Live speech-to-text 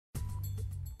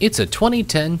It's a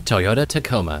 2010 Toyota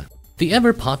Tacoma. The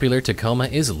ever-popular Tacoma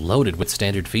is loaded with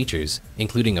standard features,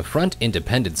 including a front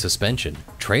independent suspension,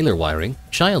 trailer wiring,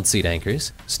 child seat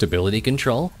anchors, stability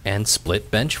control, and split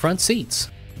bench front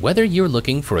seats. Whether you're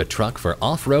looking for a truck for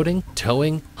off-roading,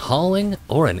 towing, hauling,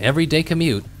 or an everyday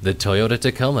commute, the Toyota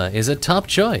Tacoma is a top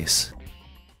choice.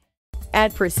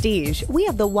 At Prestige, we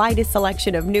have the widest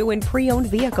selection of new and pre-owned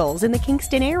vehicles in the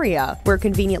Kingston area. We're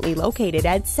conveniently located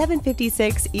at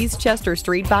 756 East Chester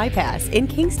Street Bypass in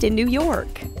Kingston, New York.